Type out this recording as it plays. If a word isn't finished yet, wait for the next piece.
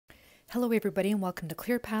Hello everybody and welcome to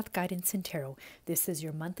Clear Path Guidance and Tarot. This is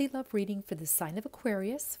your monthly love reading for the sign of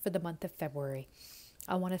Aquarius for the month of February.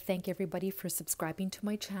 I want to thank everybody for subscribing to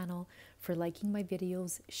my channel, for liking my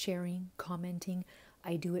videos, sharing, commenting.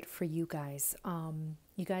 I do it for you guys.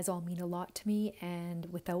 You guys all mean a lot to me,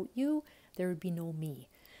 and without you, there would be no me.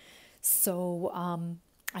 So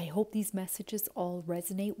I hope these messages all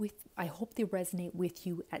resonate with, I hope they resonate with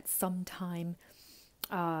you at some time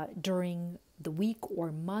during the week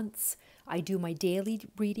or months. I do my daily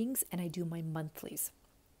readings and I do my monthlies.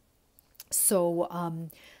 So,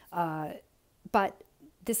 but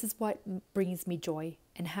this is what brings me joy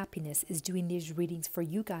and happiness, is doing these readings for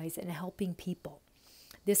you guys and helping people.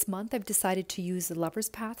 This month I've decided to use the Lover's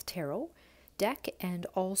Path Tarot deck and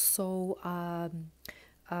also, I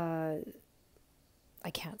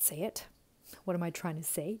can't say it. What am I trying to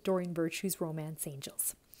say? Doreen Virtue's Romance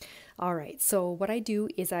Angels. All right, so what I do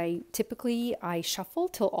is I shuffle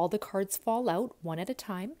till all the cards fall out one at a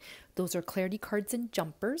time. Those are clarity cards and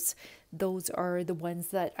jumpers. Those are the ones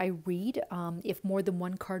that I read. If more than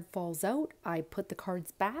one card falls out, I put the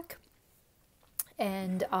cards back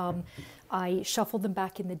and I shuffle them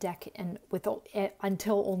back in the deck and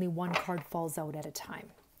until only one card falls out at a time.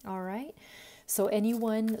 All right, so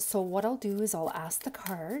what I'll do is I'll ask the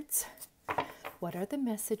cards, what are the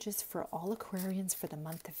messages for all Aquarians for the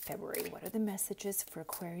month of February? What are the messages for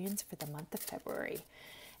Aquarians for the month of February?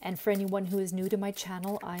 And for anyone who is new to my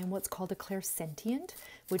channel, I am what's called a clairsentient,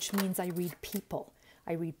 which means I read people.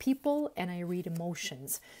 I read people and I read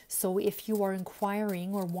emotions. So if you are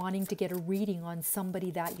inquiring or wanting to get a reading on somebody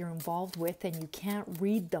that you're involved with and you can't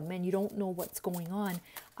read them and you don't know what's going on,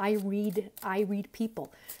 I read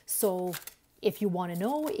people. So if you want to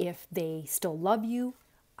know if they still love you,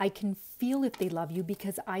 I can feel if they love you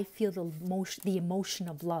because I feel the emotion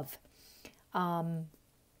of love.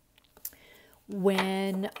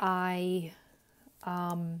 When I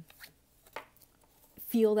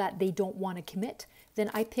feel that they don't want to commit, then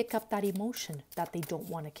I pick up that emotion that they don't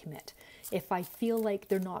want to commit. If I feel like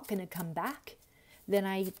they're not going to come back, then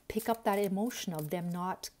I pick up that emotion of them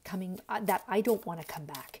not coming, that I don't want to come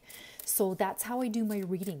back. So that's how I do my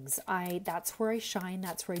readings. That's where I shine.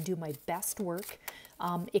 That's where I do my best work.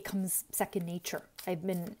 It comes second nature. I've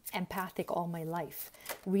been empathic all my life.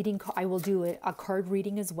 I will do a card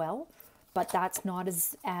reading as well, but that's not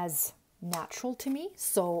as natural to me.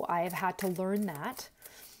 So I have had to learn that.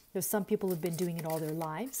 There's some people who've been doing it all their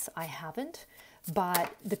lives. I haven't,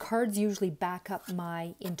 but the cards usually back up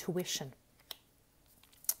my intuition.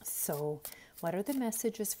 So what are the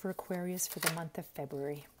messages for Aquarius for the month of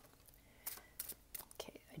February?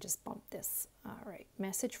 Okay, I just bumped this. All right,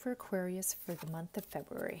 message for Aquarius for the month of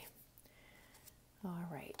February. All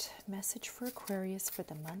right, message for Aquarius for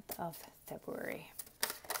the month of February.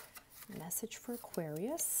 Message for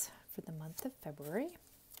Aquarius for the month of February.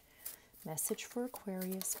 Message for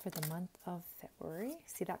Aquarius for the month of February.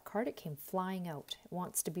 See that card? It came flying out. It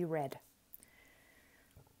wants to be read.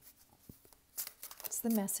 What's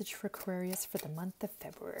the message for Aquarius for the month of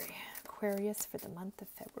February? Aquarius for the month of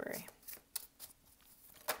February.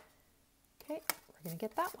 Okay, we're going to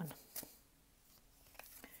get that one.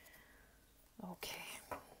 Okay.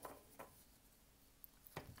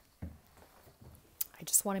 I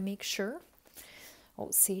just want to make sure. Oh,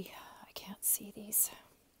 see, I can't see these.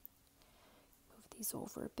 Move these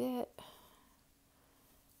over a bit.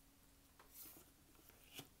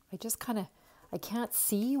 I can't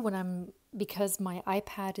see when because my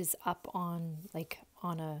iPad is up on a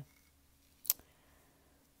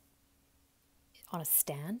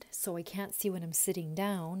stand, so I can't see when I'm sitting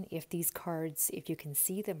down if these cards, if you can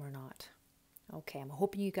see them or not. Okay, I'm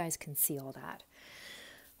hoping you guys can see all that.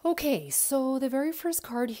 Okay, so the very first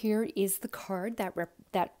card here is the card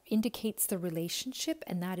that indicates the relationship,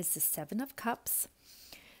 and that is the Seven of Cups.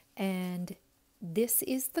 And this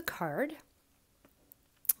is the card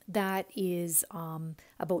that is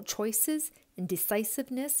about choices and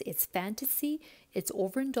decisiveness. It's fantasy. It's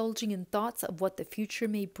overindulging in thoughts of what the future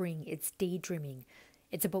may bring. It's daydreaming.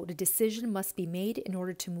 It's about a decision must be made in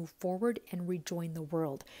order to move forward and rejoin the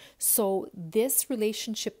world. So this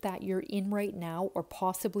relationship that you're in right now, or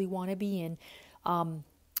possibly want to be in,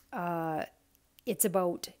 it's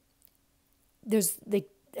about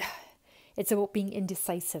it's about being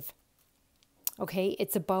indecisive. Okay,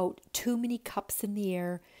 it's about too many cups in the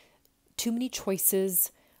air, too many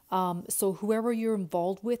choices. So whoever you're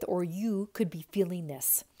involved with, or you could be feeling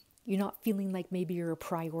this. You're not feeling like maybe you're a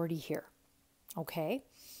priority here. Okay,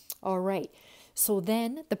 all right. So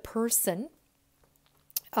then the person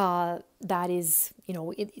that is,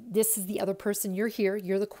 this is the other person. You're here,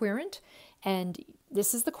 you're the querent, and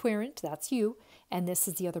this is the querent, that's you. and this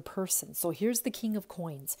is the other person. So here's the King of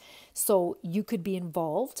Coins. So you could be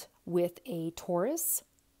involved with a Taurus,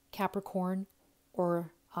 Capricorn,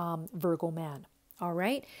 or Virgo man. All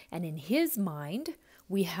right. And in his mind,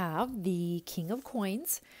 we have the King of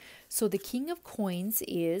Coins. So the King of Coins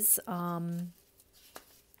is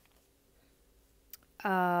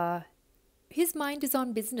his mind is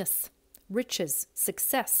on business, riches,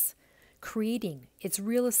 success, creating. It's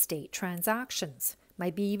real estate, transactions,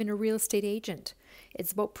 might be even a real estate agent.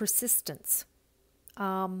 It's about persistence,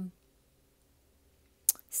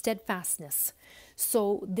 steadfastness.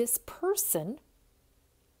 So this person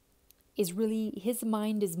is really, his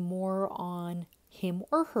mind is more on him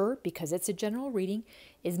or her, because it's a general reading,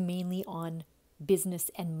 is mainly on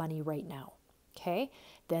business and money right now. Okay.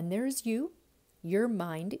 Then there's you. Your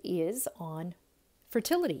mind is on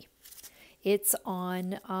fertility. It's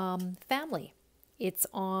on family. It's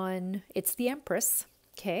the Empress.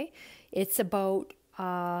 Okay. It's about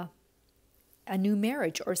a new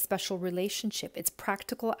marriage or special relationship. It's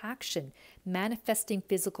practical action, manifesting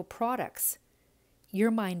physical products. Your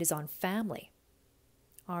mind is on family.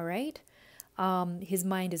 All right. Your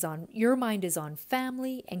mind is on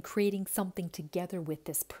family and creating something together with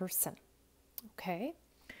this person. Okay.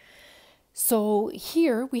 So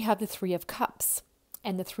here we have the Three of Cups,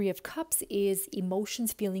 and the Three of Cups is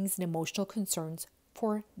emotions, feelings, and emotional concerns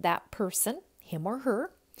for that person, him or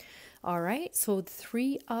her. All right. So the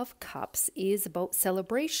Three of Cups is about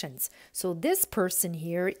celebrations. So this person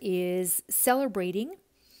here is celebrating,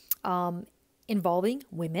 involving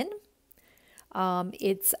women.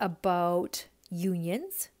 It's about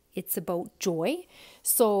unions. It's about joy.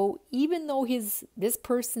 So even though this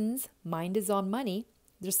person's mind is on money,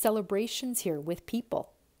 there's celebrations here with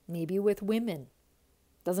people, maybe with women.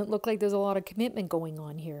 Doesn't look like there's a lot of commitment going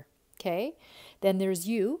on here. Okay. Then there's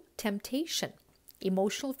you, temptation,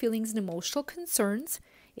 emotional feelings and emotional concerns.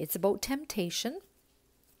 It's about temptation.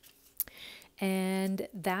 And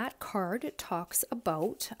that card talks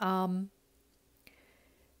about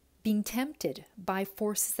being tempted by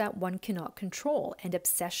forces that one cannot control, and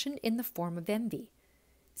obsession in the form of envy,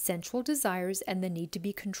 sensual desires, and the need to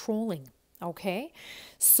be controlling. Okay,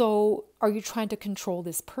 so are you trying to control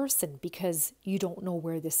this person because you don't know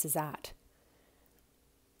where this is at?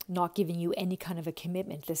 Not giving you any kind of a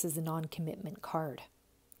commitment. This is a non-commitment card.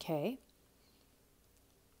 Okay.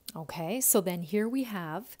 Okay, so then here we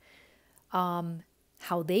have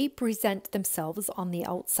how they present themselves on the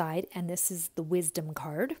outside, and this is the Wisdom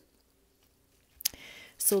card.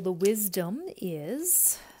 So the Wisdom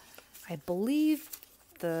is, I believe,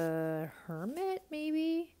 the Hermit,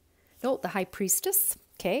 maybe? No, the High Priestess.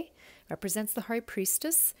 Okay, represents the High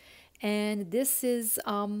Priestess. And this is,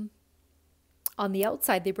 on the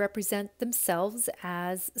outside, they represent themselves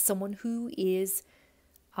as someone who is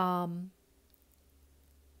wanting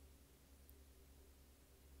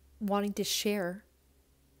to share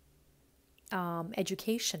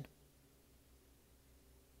education.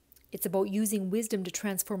 It's about using wisdom to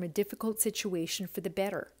transform a difficult situation for the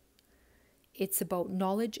better. It's about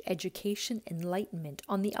knowledge, education, enlightenment.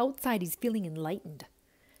 On the outside, he's feeling enlightened.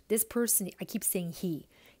 This person, I keep saying he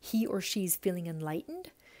or she is feeling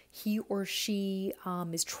enlightened. He or she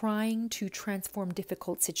is trying to transform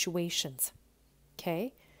difficult situations.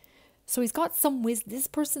 Okay? So he's got some wisdom. This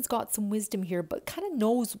person's got some wisdom here, but kind of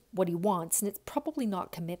knows what he wants, and it's probably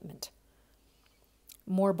not commitment.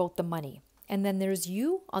 More about the money. And then there's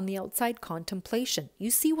you on the outside, contemplation.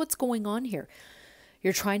 You see what's going on here.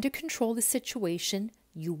 You're trying to control the situation.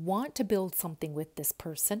 You want to build something with this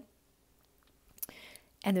person.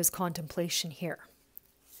 And there's contemplation here.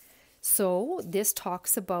 So this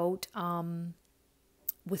talks about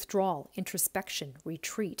withdrawal, introspection,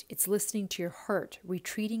 retreat. It's listening to your heart,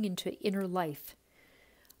 retreating into inner life.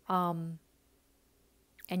 And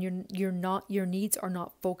your needs are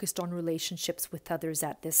not focused on relationships with others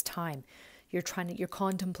at this time. You're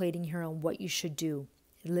contemplating here on what you should do.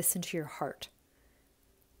 Listen to your heart.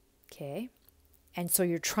 Okay? And so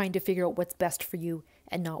you're trying to figure out what's best for you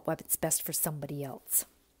and not what's best for somebody else.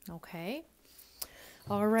 Okay?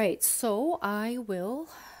 All right, so I will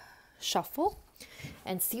shuffle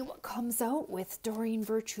and see what comes out with Doreen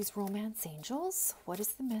Virtue's Romance Angels. What is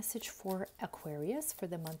the message for Aquarius for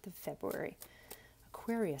the month of February?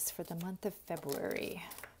 Aquarius for the month of February.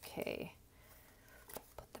 Okay,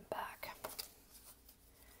 put them back.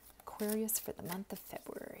 Aquarius for the month of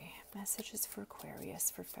February. Messages for Aquarius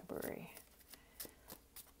for February.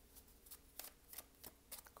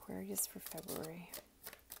 Aquarius for February.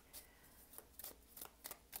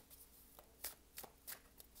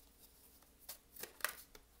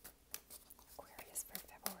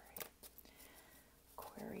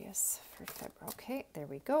 Aquarius for February. Okay, there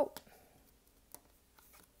we go.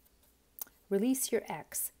 Release your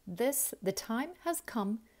ex. The time has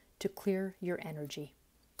come to clear your energy.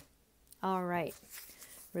 All right,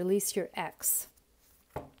 release your ex.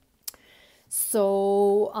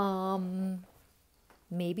 So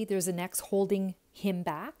maybe there's an ex holding him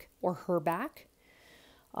back or her back.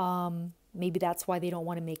 Maybe that's why they don't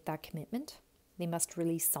want to make that commitment. They must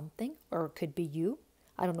release something, or it could be you.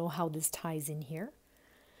 I don't know how this ties in here.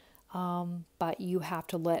 But you have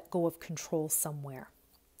to let go of control somewhere.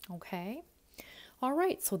 Okay? All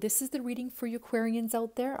right, so this is the reading for you Aquarians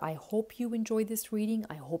out there. I hope you enjoy this reading.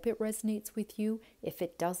 I hope it resonates with you. If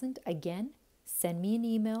it doesn't, again, send me an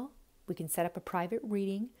email. We can set up a private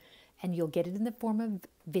reading and you'll get it in the form of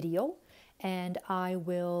video. And I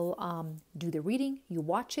will do the reading. You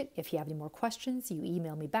watch it. If you have any more questions, you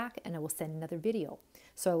email me back and I will send another video.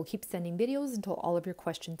 So I will keep sending videos until all of your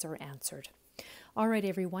questions are answered. All right,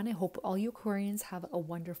 everyone. I hope all you Aquarians have a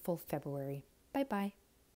wonderful February. Bye-bye.